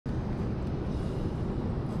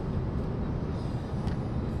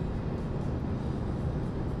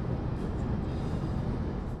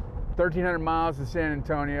1,300 miles to San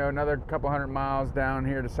Antonio, another couple hundred miles down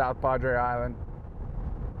here to South Padre Island.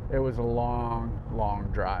 It was a long, long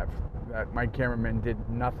drive. My cameraman did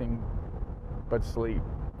nothing but sleep,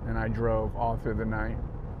 and I drove all through the night.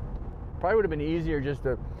 Probably would have been easier just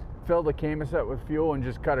to fill the canvas up with fuel and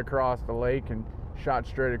just cut across the lake and shot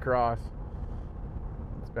straight across.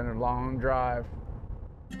 It's been a long drive.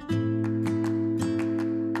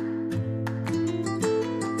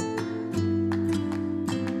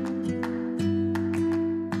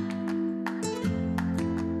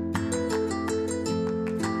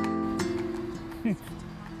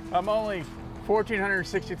 I'm only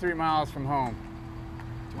 1,463 miles from home.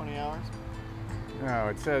 20 hours? No,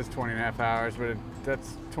 it says 20 and a half hours, but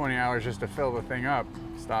that's 20 hours just to fill the thing up,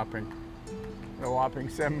 stopping. A whopping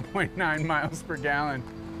 7.9 miles per gallon.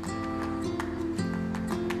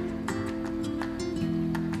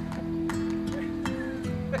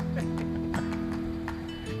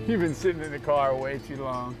 You've been sitting in the car way too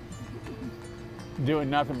long, doing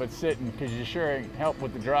nothing but sitting because you sure ain't help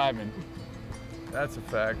with the driving. That's a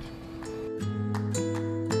fact.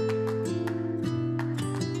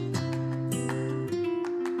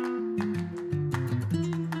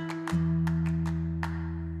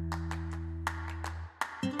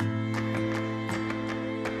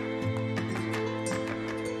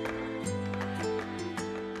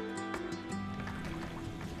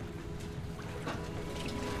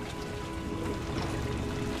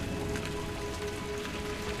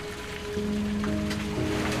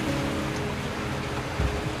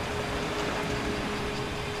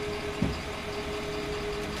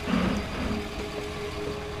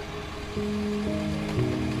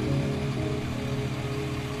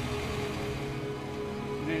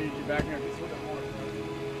 Back here just a little bit more.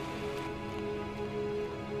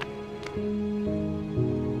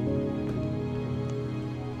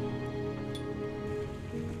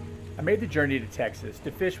 I made the journey to Texas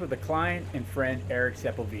to fish with a client and friend, Eric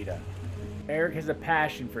Sepulveda. Eric has a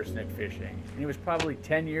passion for snook fishing, and it was probably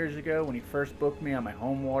 10 years ago when he first booked me on my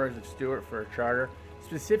home waters of Stewart for a charter,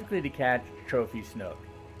 specifically to catch trophy snook.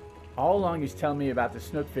 All along he was telling me about the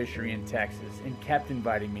snook fishery in Texas and kept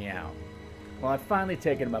inviting me out. Well, I finally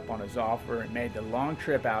taken him up on his offer and made the long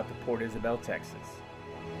trip out to Port Isabel, Texas.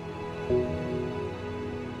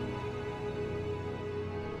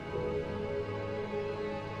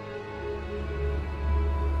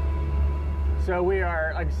 So we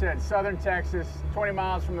are, like I said, southern Texas, 20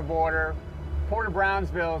 miles from the border. Port of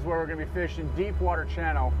Brownsville is where we're going to be fishing, deep water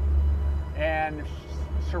channel, and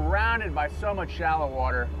surrounded by so much shallow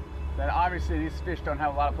water that obviously these fish don't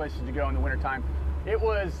have a lot of places to go in the wintertime. It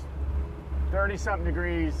was 30-something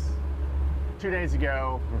degrees 2 days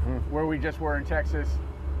ago, where we just were in Texas.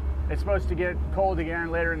 It's supposed to get cold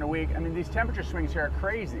again later in the week. I mean, these temperature swings here are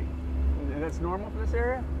crazy. That's normal for this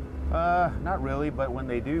area? Not really, but when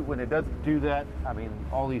it does do that, I mean,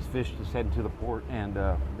 all these fish just head into the port, and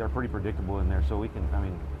they're pretty predictable in there, so we can,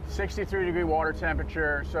 63-degree water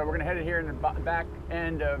temperature, so we're gonna head it here in the back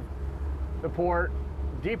end of the port,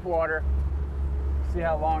 deep water, see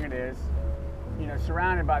how long it is. You know,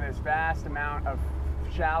 surrounded by this vast amount of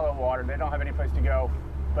shallow water. They don't have any place to go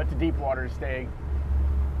but to deep water to stay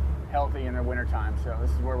healthy in the wintertime. So this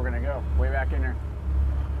is where we're gonna go, way back in there.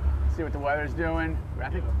 See what the weather's doing. I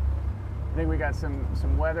think we got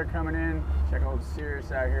some weather coming in. Check old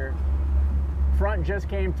Sirius out here. Front just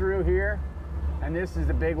came through here, and this is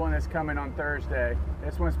the big one that's coming on Thursday.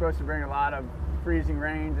 This one's supposed to bring a lot of freezing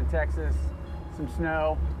rains in Texas, some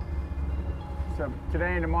snow. So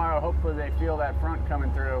today and tomorrow, hopefully they feel that front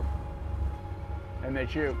coming through and they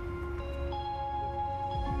chew.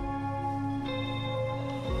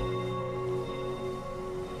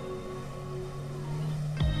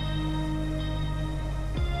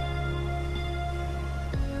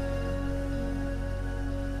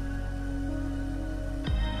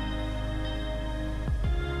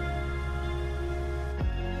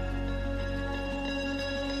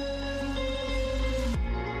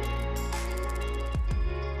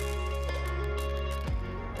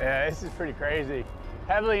 Yeah, this is pretty crazy.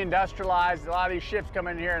 Heavily industrialized. A lot of these ships come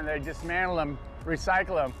in here and they dismantle them,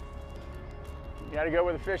 recycle them. You gotta go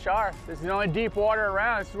where the fish are. This is the only deep water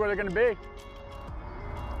around. This is where they're gonna be.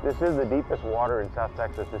 This is the deepest water in South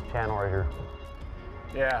Texas, this channel right here.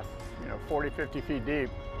 Yeah, 40, 50 feet deep.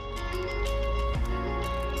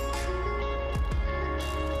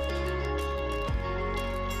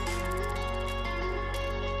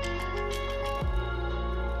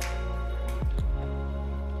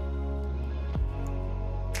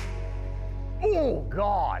 Oh,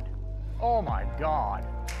 God. Oh, my God.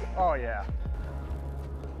 Oh, yeah.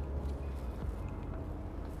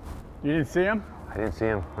 You didn't see him? I didn't see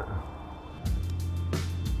him.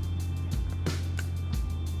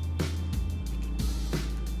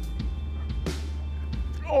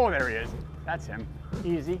 Oh, there he is. That's him.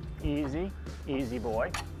 Easy, easy, easy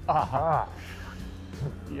boy. Ah.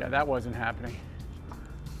 Yeah, that wasn't happening.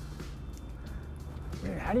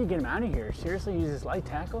 Dude, how do you get him out of here? Seriously, use this light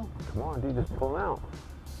tackle? Come on, dude, just pull him out.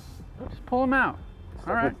 Just pull him out.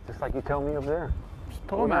 All right. Just like you tell me over there. Just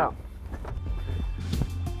pull him out.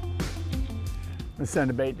 Let's send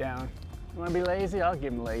a bait down. You wanna be lazy? I'll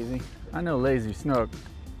give him lazy. I know lazy snook.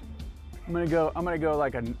 I'm gonna go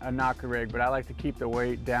like a knocker rig, but I like to keep the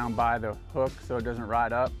weight down by the hook so it doesn't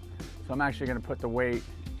ride up. So I'm actually gonna put the weight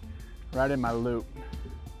right in my loop.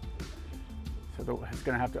 So it's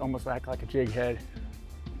gonna have to almost act like a jig head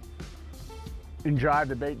and drive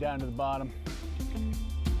the bait down to the bottom.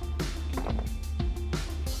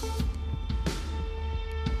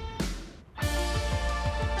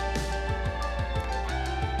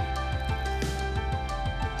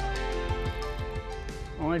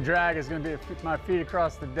 Only drag is going to be my feet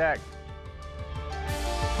across the deck.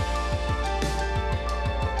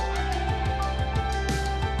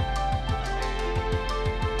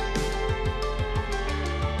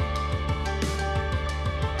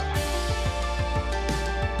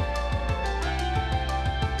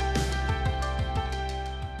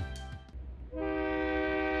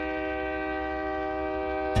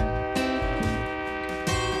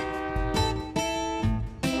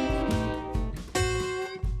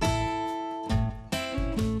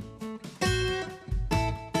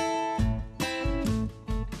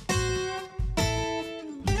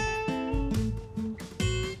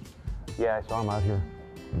 Yeah, I saw him out here.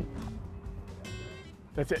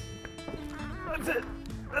 That's it. That's it.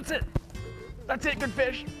 That's it. That's it. Good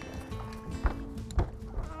fish.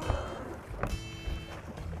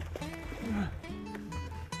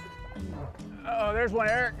 Oh, there's one,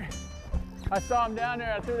 Eric. I saw him down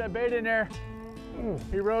there. I threw that bait in there.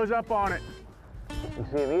 He rose up on it. You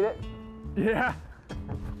see him eat it? Yeah.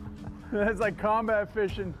 That's like combat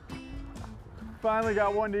fishing. Finally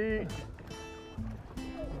got one to eat.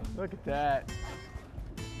 Look at that.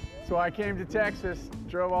 So I came to Texas,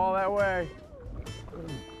 drove all that way.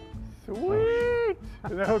 Sweet!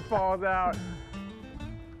 And the hook falls out.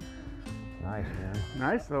 Nice, man.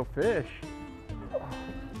 Nice little fish.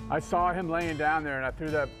 I saw him laying down there and I threw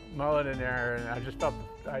that mullet in there and I just felt,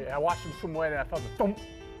 I watched him swim away and I felt the thump.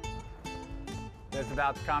 That's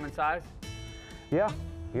about the common size? Yeah,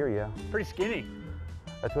 here, yeah. Pretty skinny.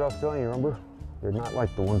 That's what I was telling you, remember? They're not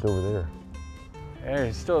like the ones over there. Hey,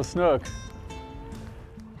 it's still a snook.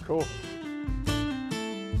 Cool.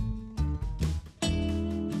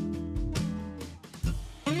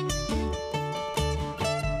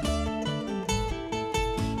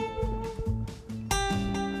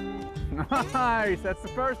 Nice, that's the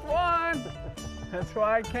first one. That's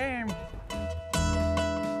why I came.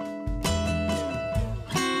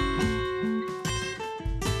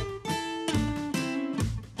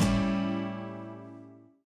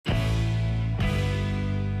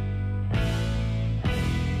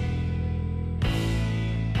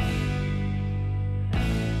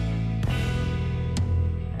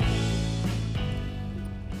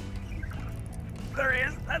 There he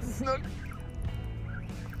is, that's a snook.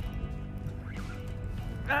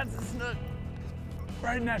 That's a snook.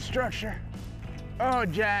 Right in that structure. Oh,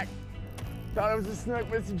 Jack. Thought it was a snook,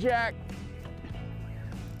 but it's a jack.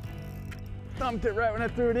 Thumped it right when I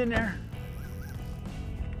threw it in there.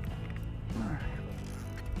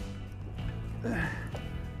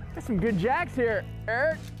 Got some good jacks here,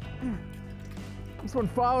 Eric. This one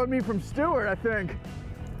followed me from Stewart, I think.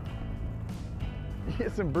 You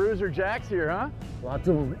get some bruiser jacks here, huh? Lots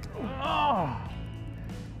of them. Oh!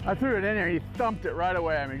 I threw it in there, he thumped it right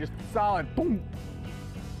away. I mean, just solid, boom.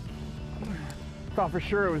 Thought for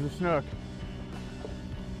sure it was a snook.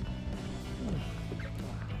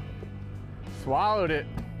 Swallowed it.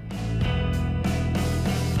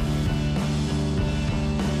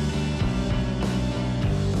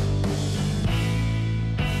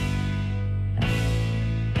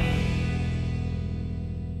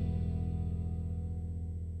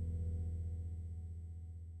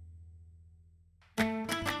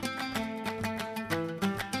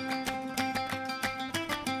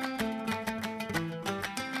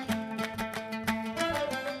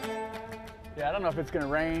 Yeah, I don't know if it's gonna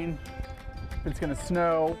rain, if it's gonna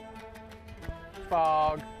snow,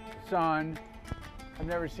 fog, sun. I've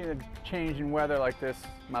never seen a change in weather like this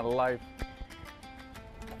in my life.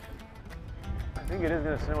 I think it is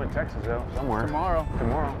going to snow in Texas, though, somewhere. Tomorrow.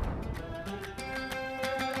 Tomorrow.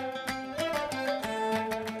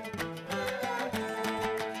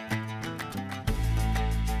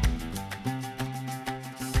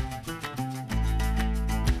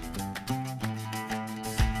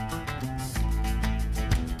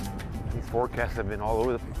 forecasts have been all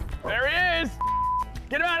over the place. There he is!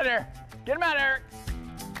 Get him out of there! Get him out of there!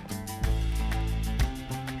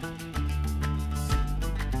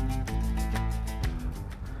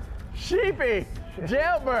 Sheepy!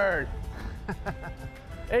 Jailbird!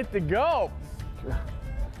 It's the goat!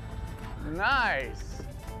 Nice!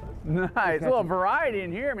 Nice. A little variety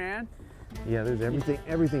in here, man. Yeah, there's everything.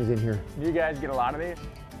 Everything's in here. Do you guys get a lot of these?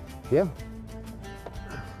 Yeah.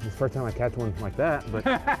 It's the first time I catch one like that, but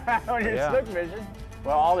when you're snook fishing.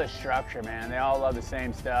 Well, all this structure, man. They all love the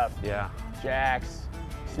same stuff. yeah. Jacks,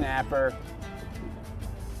 snapper,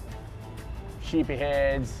 sheepy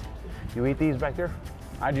heads. You eat these back there?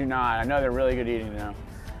 I do not. I know they're really good eating though.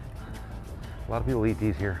 A lot of people eat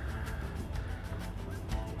these here.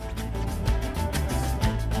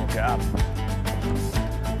 Good job.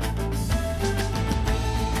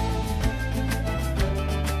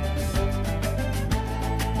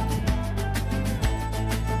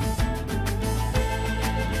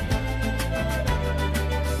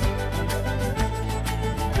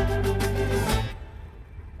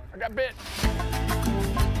 I got bit.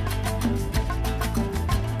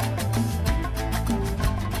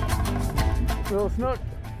 Little snook.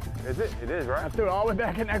 Is it? It is, right? I threw it all the way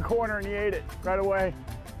back in that corner and he ate it right away.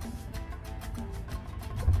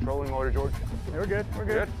 Trolling motor, George. Yeah, we're good. We're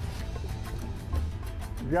good.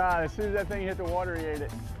 God, as soon as that thing hit the water, he ate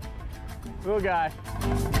it. Little guy.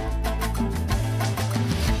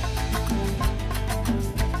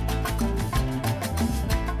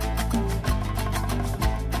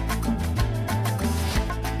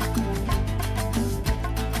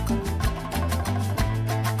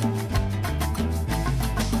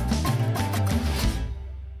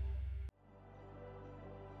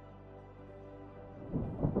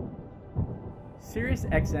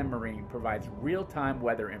 SiriusXM Marine provides real-time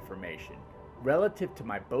weather information relative to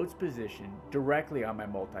my boat's position directly on my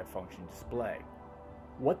multifunction display.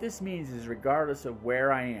 What this means is regardless of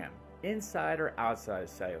where I am, inside or outside of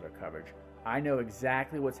cellular coverage, I know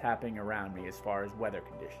exactly what's happening around me as far as weather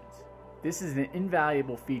conditions. This is an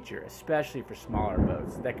invaluable feature, especially for smaller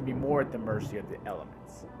boats that can be more at the mercy of the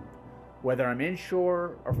elements. Whether I'm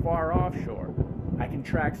inshore or far offshore, I can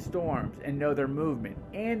track storms and know their movement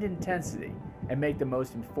and intensity and make the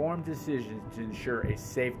most informed decisions to ensure a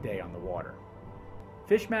safe day on the water.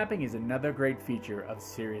 Fish mapping is another great feature of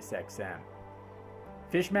SiriusXM.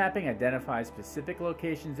 Fish mapping identifies specific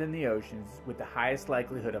locations in the oceans with the highest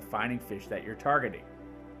likelihood of finding fish that you're targeting.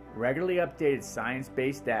 Regularly updated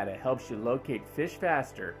science-based data helps you locate fish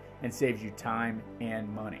faster and saves you time and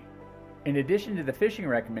money. In addition to the fishing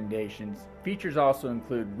recommendations, features also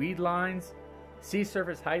include weed lines, sea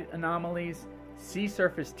surface height anomalies, sea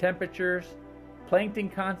surface temperatures, plankton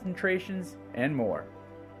concentrations, and more.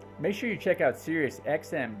 Make sure you check out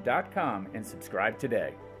SiriusXM.com and subscribe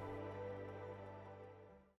today.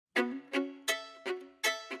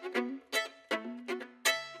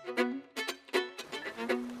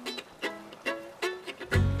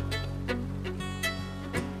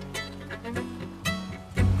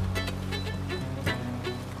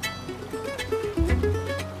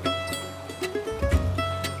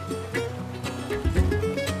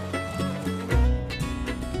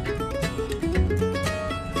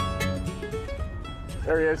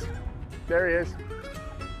 There he is. There he is.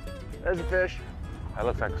 There's a fish. That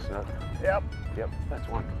looks like a snook. Yep. Yep, that's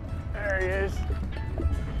one. There he is.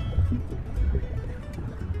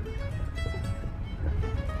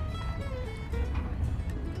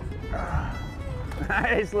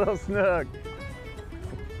 Nice little snook.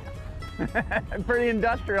 Pretty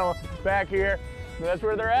industrial back here. That's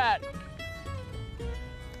where they're at.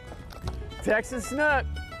 Texas snook.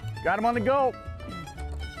 Got him on the go.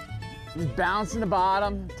 He's bouncing the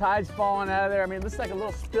bottom. Tide's falling out of there. I mean, it looks like a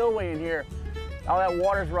little spillway in here. All that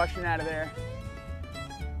water's rushing out of there.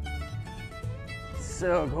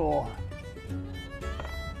 So cool.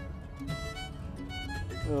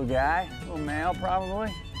 Little guy, little male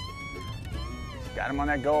probably. Just got him on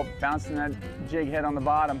that go, bouncing that jig head on the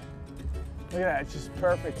bottom. Look at that, it's just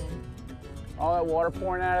perfect. All that water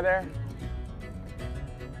pouring out of there.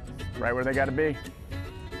 Right where they gotta be.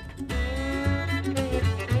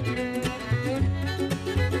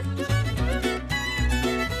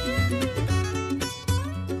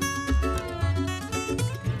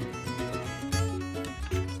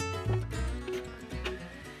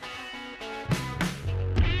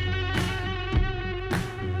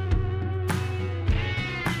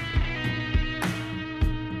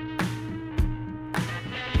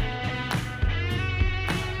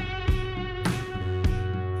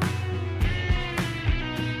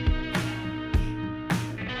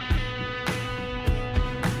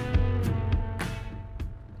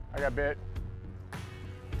 got bit.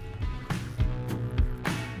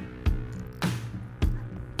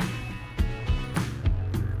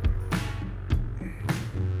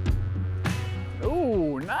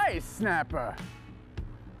 Ooh, nice snapper.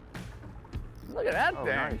 Look at that thing.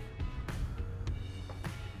 Nice.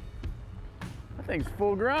 That thing's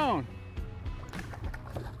full grown.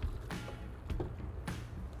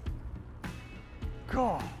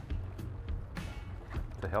 God.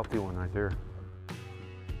 It's a healthy one right there.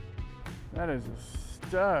 That is a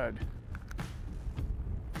stud.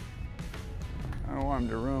 I don't want him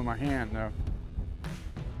to ruin my hand though.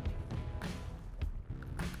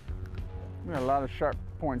 We got a lot of sharp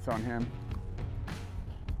points on him.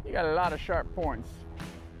 You got a lot of sharp points.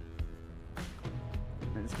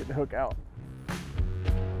 Let's get the hook out.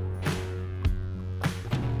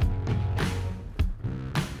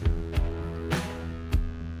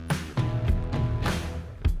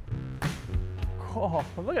 Oh,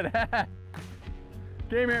 look at that.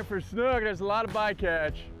 Came here for snook. There's a lot of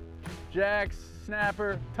bycatch. Jacks,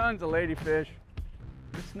 snapper, tons of ladyfish.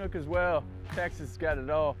 This snook as well. Texas got it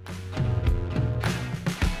all.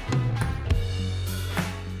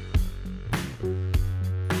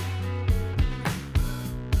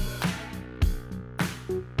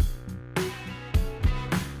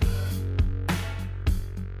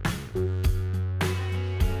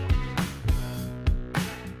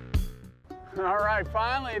 All right,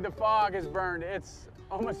 finally the fog has burned. It's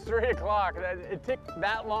almost 3 o'clock. It took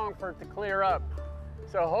that long for it to clear up.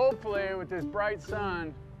 So hopefully with this bright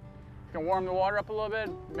sun, it's gonna warm the water up a little bit,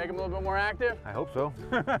 make them a little bit more active. I hope so.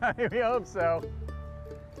 We hope so.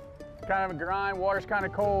 Kind of a grind, water's kind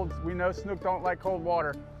of cold. We know snook don't like cold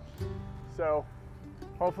water. So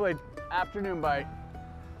hopefully afternoon bite.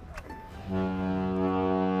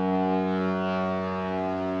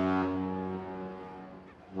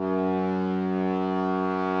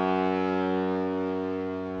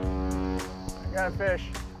 Got a fish,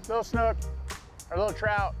 little snook, or little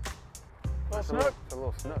trout. Little snook. It's a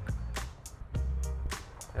little snook.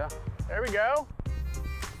 Yeah. There we go.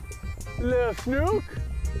 Little snook.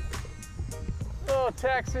 Little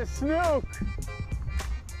Texas snook.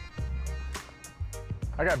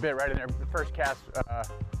 I got bit right in there, the first cast,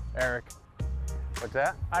 Eric. What's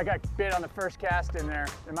that? I got bit on the first cast in there.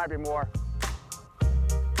 There might be more.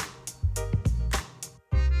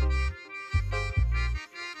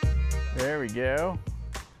 There we go.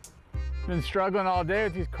 Been struggling all day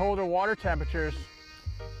with these colder water temperatures.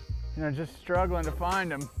 You know, just struggling to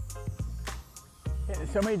find them. Hitting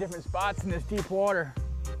so many different spots in this deep water.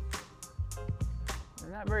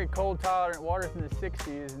 They're not very cold tolerant. Water's in the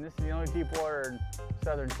 60s, and this is the only deep water in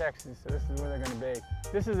southern Texas, so this is where they're gonna be.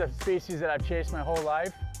 This is a species that I've chased my whole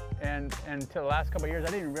life, and until the last couple of years,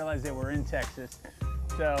 I didn't even realize they were in Texas.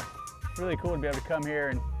 So, it's really cool to be able to come here,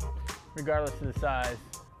 and regardless of the size.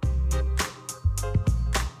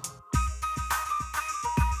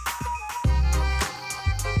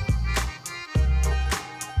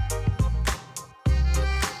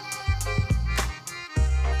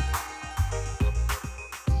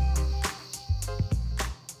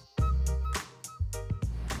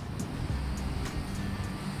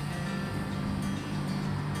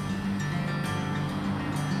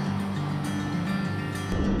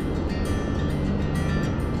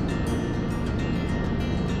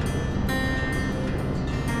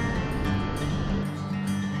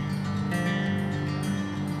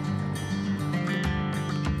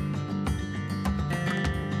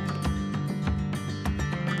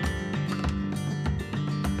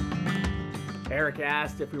 Eric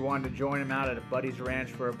asked if we wanted to join him out at a buddy's ranch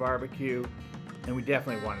for a barbecue, and we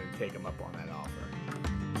definitely wanted to take him up on that offer.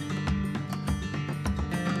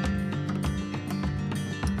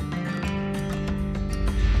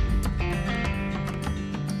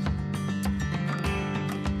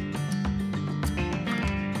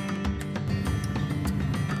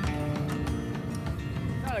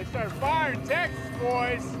 Now they started firing Texas,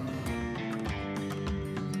 boys.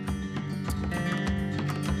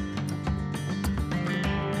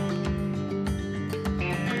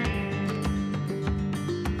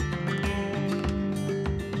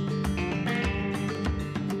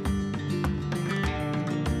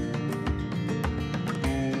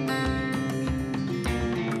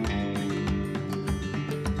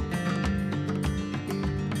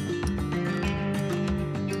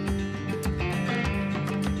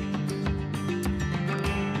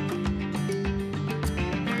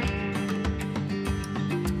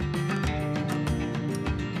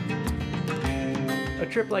 A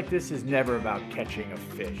trip like this is never about catching a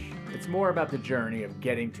fish. It's more about the journey of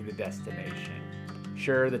getting to the destination.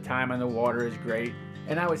 Sure, the time on the water is great,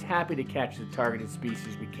 and I was happy to catch the targeted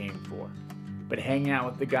species we came for. But hanging out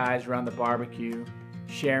with the guys around the barbecue,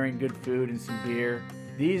 sharing good food and some beer,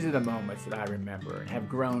 these are the moments that I remember and have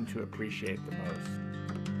grown to appreciate the most.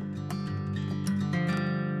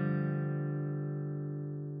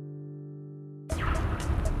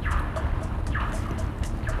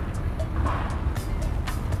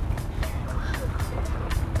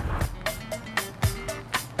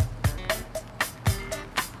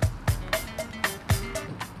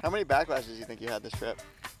 How many backlashes do you think you had this trip?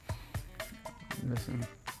 Listen,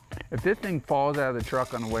 if this thing falls out of the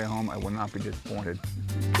truck on the way home, I will not be disappointed.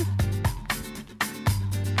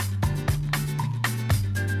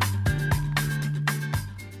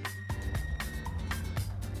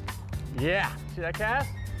 Yeah, see that cast?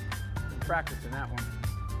 I'm practicing that one.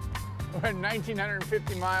 We're at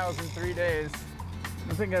 1,950 miles in 3 days.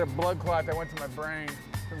 I think I had a blood clot that went to my brain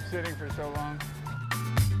from sitting for so long.